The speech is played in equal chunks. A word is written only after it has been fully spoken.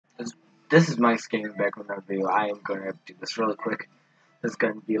This, this is Mike's Gaming back with another video. I am going to do this really quick. This is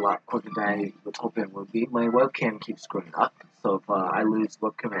going to be a lot quicker than I was hoping it would be. My webcam keeps screwing up, so if I lose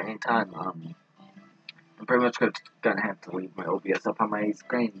webcam at any time, I'm pretty much going to have to leave my OBS up on my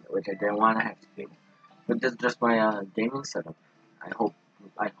screen, which I didn't want to have to do. But this is just my gaming setup. I hope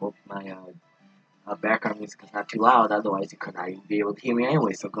my background music is not too loud, otherwise you could not even be able to hear me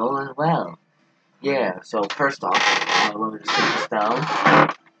anyway, so go as well. Yeah, so first off, let me just take this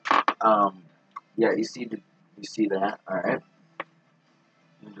down. Yeah, you see that, alright?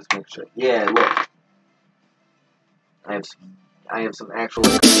 Let me just make sure. Yeah, look. I have some actual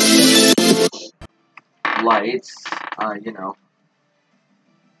lights, you know.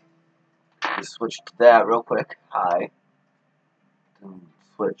 Just switch to that real quick. Hi. And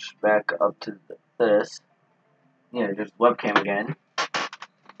switch back up to this. Yeah, just webcam again.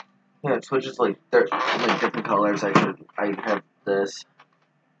 Yeah, it switches like different colors. I have this.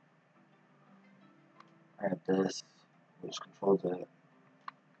 I have this, which controls it.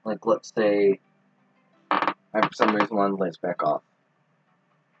 Like, let's say I for some reason want the lights back off.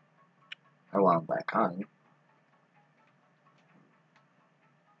 I want them back on.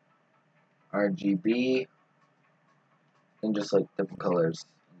 RGB, and just like different colors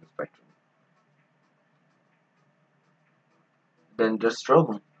in the spectrum. Then just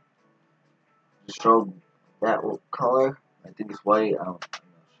strobe them. Just strobe that color. I think it's white. I'm not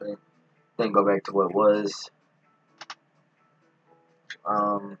sure. Then go back to what it was.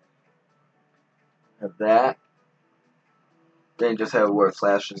 Have that. Then just have where it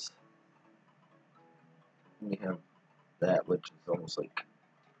flashes. And you have that, which is almost like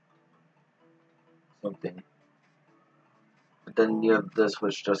something. But then you have this,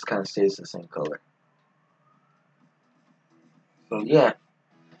 which just kind of stays the same color. So yeah,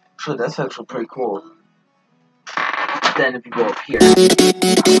 actually that's actually pretty cool. Then if you go up here,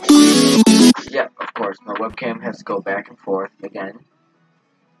 yeah, of course, my webcam has to go back and forth again.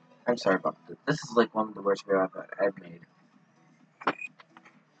 I'm sorry about this. This is like one of the worst videos I've made.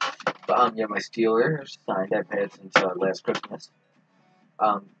 But yeah, my Steelers signed. I've had since last Christmas.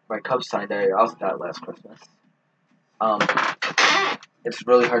 My Cubs signed. I also got last Christmas. It's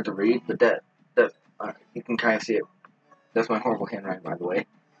really hard to read, but that you can kind of see it. That's my horrible handwriting, by the way.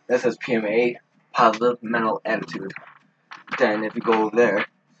 That says PMA, positive mental attitude. Then if you go over there,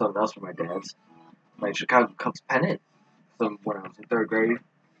 something else for my dad's. My Chicago Cubs pennant. So when I was in 3rd grade.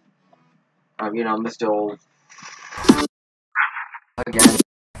 You know, Mr. Old. Again,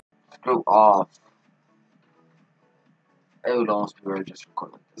 screw off. It would almost be better just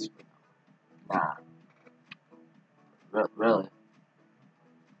record like this. Nah. Really?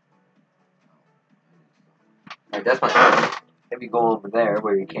 Like, that's my. If you go over there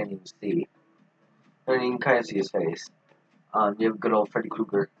where you can't even see, then you can kind of see his face. You have good old Freddy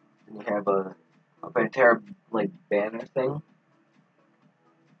Krueger. And you have a Pantera, like, banner thing.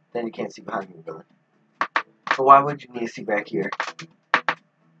 Then you can't see behind me, really. So why would you need to see back here?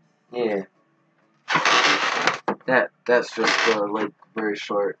 Yeah. That's just the, like, very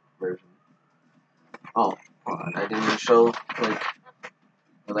short version. Oh, hold on. I didn't even show, like,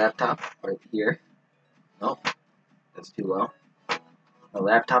 the laptop right here. Nope. That's too low. The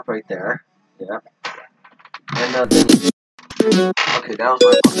laptop right there. Yeah. And, okay, that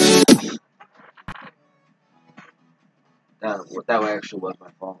was my fault. That actually was my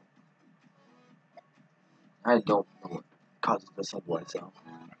fault. I don't know what causes this otherwise, so.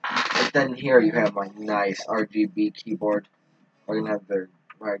 But then here you have my nice RGB keyboard. Or you can have the,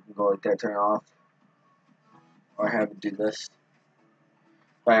 where I can go like that, turn it off. Or have it do this.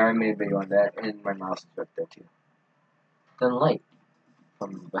 But I already made a video on that, and my mouse is right there too. Then light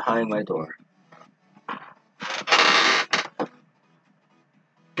from behind my door.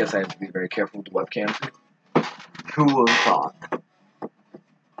 Guess I have to be very careful with the webcam. Who would have thought?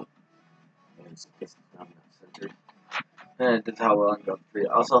 And this is how we'll end up for you.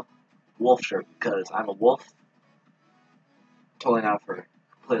 Also, wolf shirt, because I'm a wolf. Totally not for,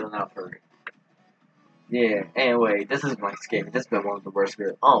 completely not for. Yeah, anyway, this is Mike's Gaming. This has been one of the worst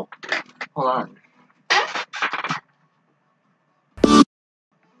videos. Oh, hold on.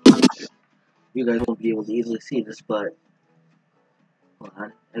 You guys won't be able to easily see this, but hold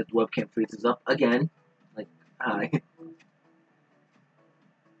on. As the webcam freezes up again. Like, hi.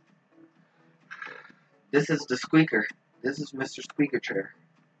 This is the squeaker. This is Mr. Squeaker Chair.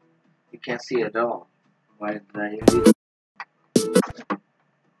 You can't see it at all. Why did I do it?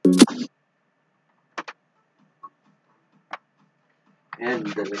 And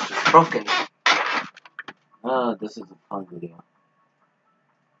then it's just broken. This is a fun video.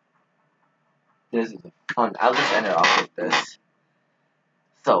 This is a fun. I'll just end it off with this.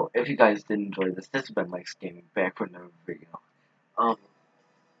 So, if you guys did enjoy this has been Mike's Gaming, back for another video. Um,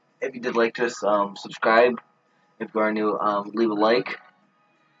 if you did like this, subscribe. If you are new, leave a like.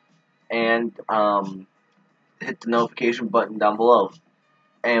 And, hit the notification button down below.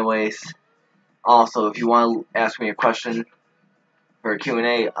 Anyways, also, if you want to ask me a question for a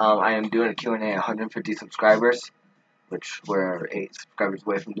Q&A, I am doing a Q&A at 150 subscribers, which we're 8 subscribers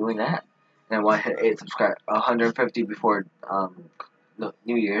away from doing that. And I want to hit 150 before,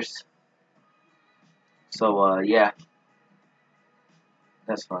 New Year's. So, yeah,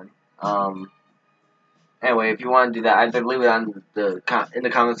 that's fun. Anyway, if you want to do that, either leave it on in the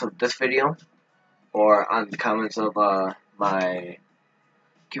comments of this video, or on the comments of my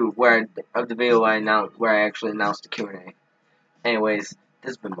of the video where I actually announced the Q&A. Anyways, this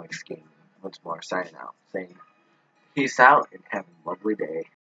has been Mike's Gaming once more signing out, saying peace out and have a lovely day.